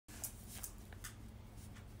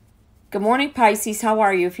Good morning, Pisces. How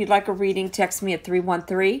are you? If you'd like a reading, text me at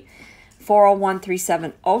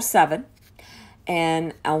 313-401-3707.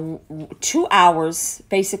 And 2 hours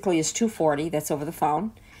basically is 240. That's over the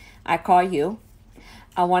phone. I call you.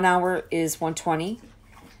 1 hour is 120.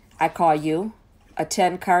 I call you. A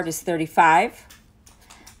 10 card is 35.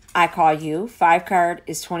 I call you. 5 card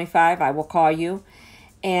is 25. I will call you.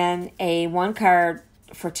 And a 1 card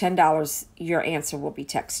for $10, your answer will be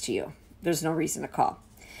text to you. There's no reason to call.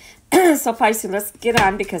 So, Pisces, let's get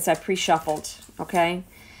on because I pre-shuffled, okay?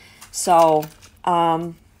 So,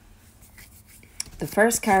 the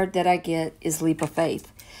first card that I get is Leap of Faith.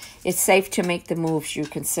 It's safe to make the moves you're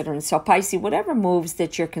considering. So, Pisces, whatever moves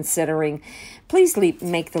that you're considering, please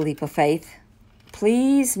make the leap of faith.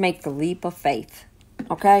 Please make the leap of faith,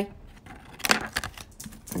 okay?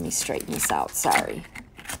 Let me straighten this out, sorry.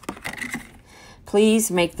 Please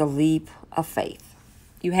make the leap of faith.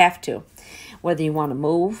 You have to. Whether you want to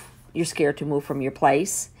move, you're scared to move from your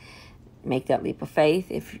place, make that leap of faith.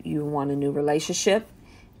 If you want a new relationship,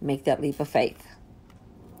 make that leap of faith.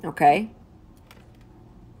 Okay?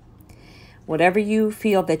 Whatever you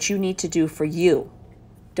feel that you need to do for you,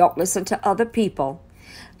 don't listen to other people.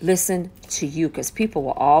 Listen to you, because people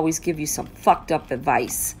will always give you some fucked up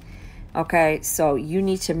advice. Okay? So you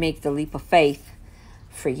need to make the leap of faith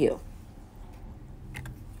for you.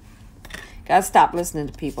 Gotta stop listening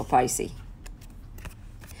to people, Pisces.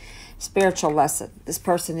 Spiritual lesson. This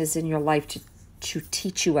person is in your life to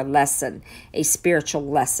teach you a lesson, a spiritual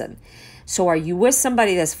lesson. So are you with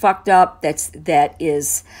somebody that's fucked up, that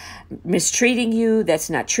is mistreating you, that's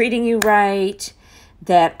not treating you right,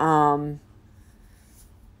 that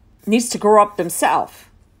needs to grow up themselves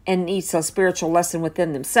and needs a spiritual lesson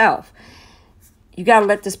within themselves? You got to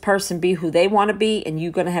let this person be who they want to be, and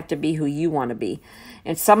you're going to have to be who you want to be.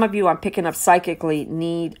 And some of you, I'm picking up psychically,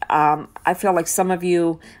 I feel like some of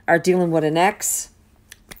you are dealing with an ex.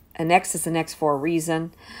 An ex is an ex for a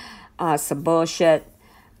reason. Some bullshit.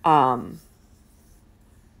 And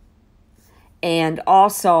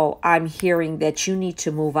also, I'm hearing that you need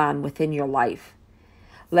to move on within your life.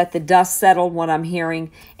 Let the dust settle, what I'm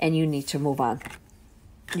hearing, and you need to move on.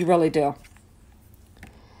 You really do.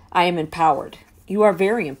 I am empowered. You are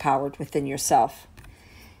very empowered within yourself.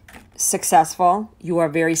 Successful. You are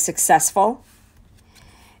very successful.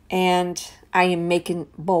 And I am making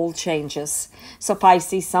bold changes. So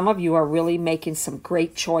Pisces, some of you are really making some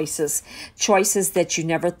great choices. Choices that you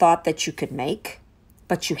never thought that you could make,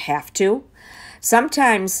 but you have to.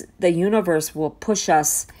 Sometimes the universe will push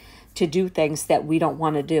us to do things that we don't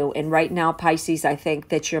want to do. And right now, Pisces, I think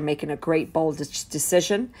that you're making a great, bold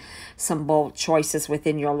decision, some bold choices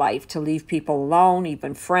within your life to leave people alone,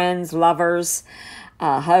 even friends, lovers,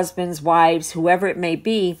 husbands, wives, whoever it may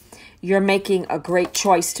be. You're making a great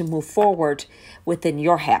choice to move forward within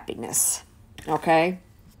your happiness, okay?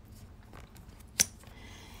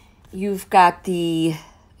 You've got the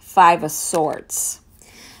 5 of Swords.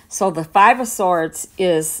 So the 5 of Swords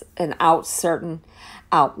is an certain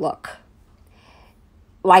outlook.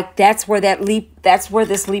 Like that's where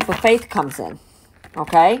this leap of faith comes in.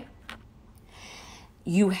 Okay?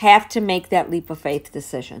 You have to make that leap of faith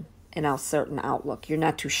decision, an certain outlook. You're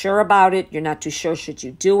not too sure about it. You're not too sure should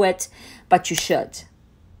you do it, but you should.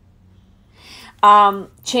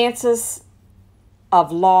 Chances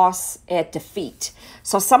of loss at defeat.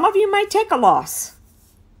 So some of you might take a loss.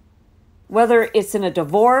 Whether it's in a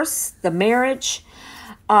divorce, the marriage,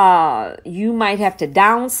 you might have to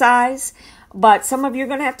downsize, but some of you are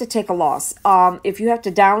going to have to take a loss. If you have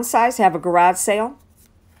to downsize, have a garage sale,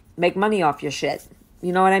 make money off your shit.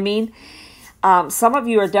 You know what I mean? Some of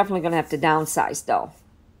you are definitely going to have to downsize, though.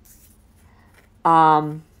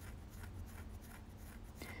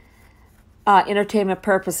 Entertainment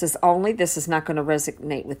purposes only. This is not going to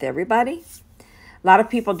resonate with everybody. A lot of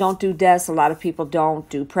people don't do deaths. A lot of people don't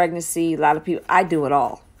do pregnancy. A lot of people, I do it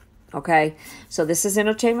all. Okay? So this is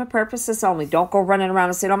entertainment purposes only. Don't go running around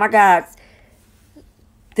and saying, oh my God,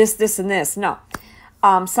 this, and this. No.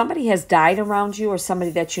 Somebody has died around you, or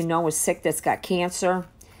somebody that you know is sick that's got cancer,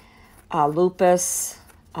 lupus,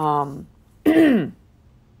 heart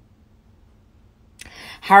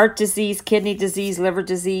disease, kidney disease, liver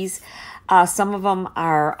disease. Some of them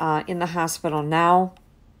are in the hospital now.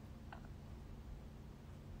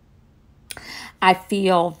 I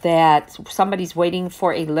feel that somebody's waiting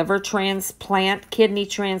for a liver transplant, kidney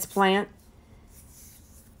transplant.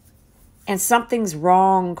 And something's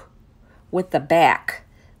wrong with the back,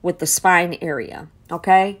 with the spine area,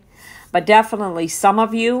 okay? But definitely some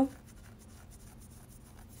of you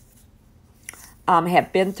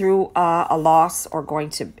have been through a loss or going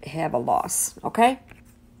to have a loss, okay?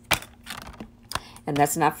 And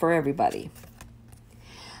that's not for everybody.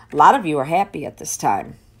 A lot of you are happy at this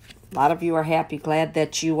time. A lot of you are happy, glad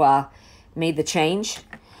that you made the change.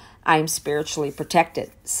 I'm spiritually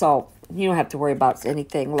protected. So you don't have to worry about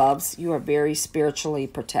anything, loves. You are very spiritually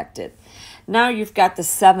protected. Now you've got the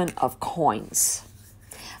 7 of coins.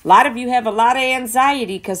 A lot of you have a lot of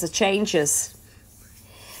anxiety because of changes.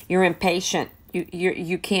 You're impatient.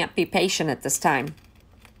 You can't be patient at this time.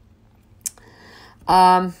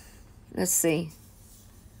 Let's see.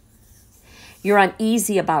 You're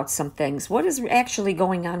uneasy about some things. What is actually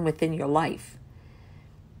going on within your life?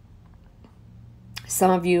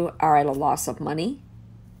 Some of you are at a loss of money.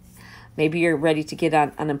 Maybe you're ready to get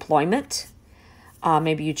on unemployment.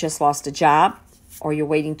 Maybe you just lost a job, or you're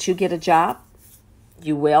waiting to get a job.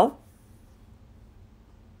 You will.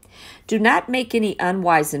 Do not make any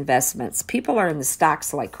unwise investments. People are in the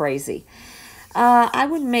stocks like crazy. I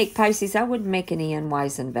wouldn't make, Pisces, I wouldn't make any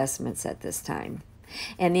unwise investments at this time.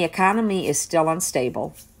 And the economy is still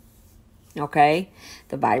unstable. Okay?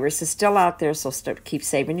 The virus is still out there, so keep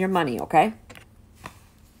saving your money, okay?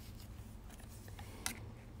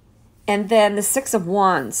 And then the 6 of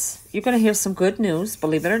Wands. You're going to hear some good news,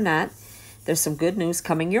 believe it or not. There's some good news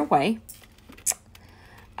coming your way.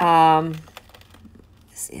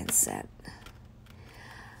 This inset.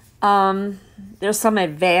 There's some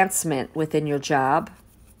advancement within your job.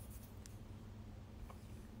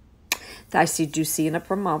 I do see in a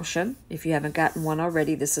promotion. If you haven't gotten one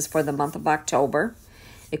already, this is for the month of October.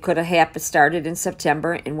 It could have started in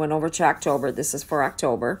September and went over to October. This is for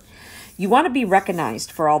October. You want to be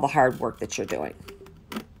recognized for all the hard work that you're doing.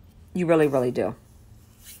 You really, really do.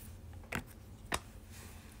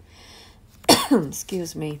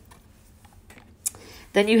 Excuse me.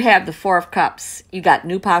 Then you have the 4 of Cups. You got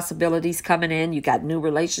new possibilities coming in. You got new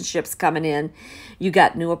relationships coming in. You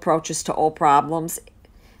got new approaches to old problems.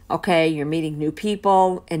 Okay, you're meeting new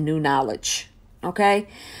people and new knowledge. Okay,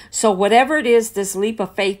 so whatever it is, this leap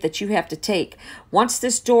of faith that you have to take, once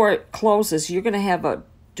this door closes, you're going to have a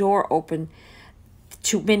door open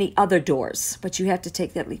to many other doors. But you have to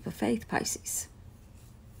take that leap of faith, Pisces.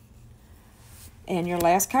 And your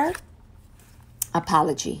last card,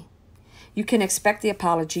 apology. You can expect the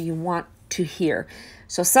apology you want to hear.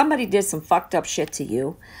 So somebody did some fucked up shit to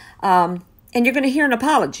you, and you're going to hear an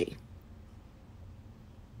apology.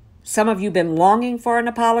 Some of you have been longing for an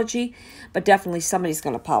apology, but definitely somebody's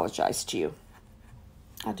going to apologize to you.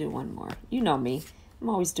 I'll do one more. You know me. I'm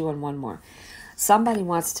always doing one more. Somebody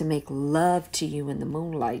wants to make love to you in the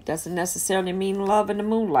moonlight. Doesn't necessarily mean love in the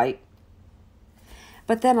moonlight.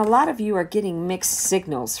 But then a lot of you are getting mixed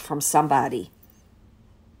signals from somebody.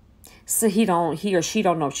 So he or she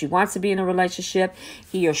don't know if she wants to be in a relationship.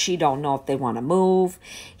 He or she don't know if they want to move.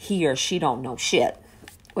 He or she don't know shit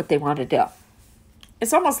what they want to do.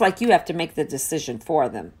 It's almost like you have to make the decision for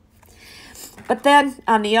them. But then,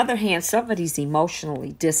 on the other hand, somebody's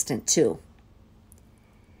emotionally distant too.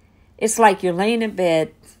 It's like you're laying in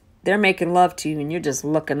bed, they're making love to you, and you're just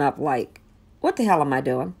looking up like, what the hell am I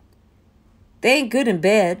doing? They ain't good in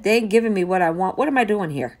bed. They ain't giving me what I want. What am I doing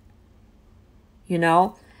here? You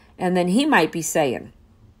know? And then he might be saying,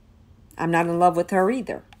 I'm not in love with her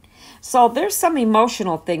either. So there's some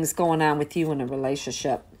emotional things going on with you in a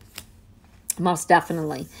relationship. Most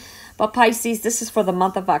definitely. But Pisces, this is for the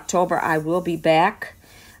month of October. I will be back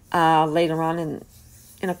later on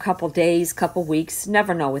in a couple days, couple weeks.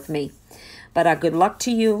 Never know with me. But good luck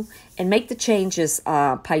to you. And make the changes,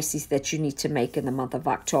 Pisces, that you need to make in the month of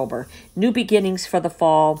October. New beginnings for the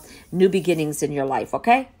fall. New beginnings in your life,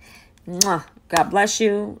 okay? Mwah. God bless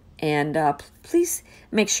you. And please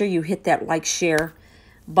make sure you hit that like, share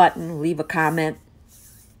button. Leave a comment.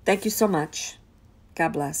 Thank you so much. God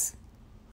bless.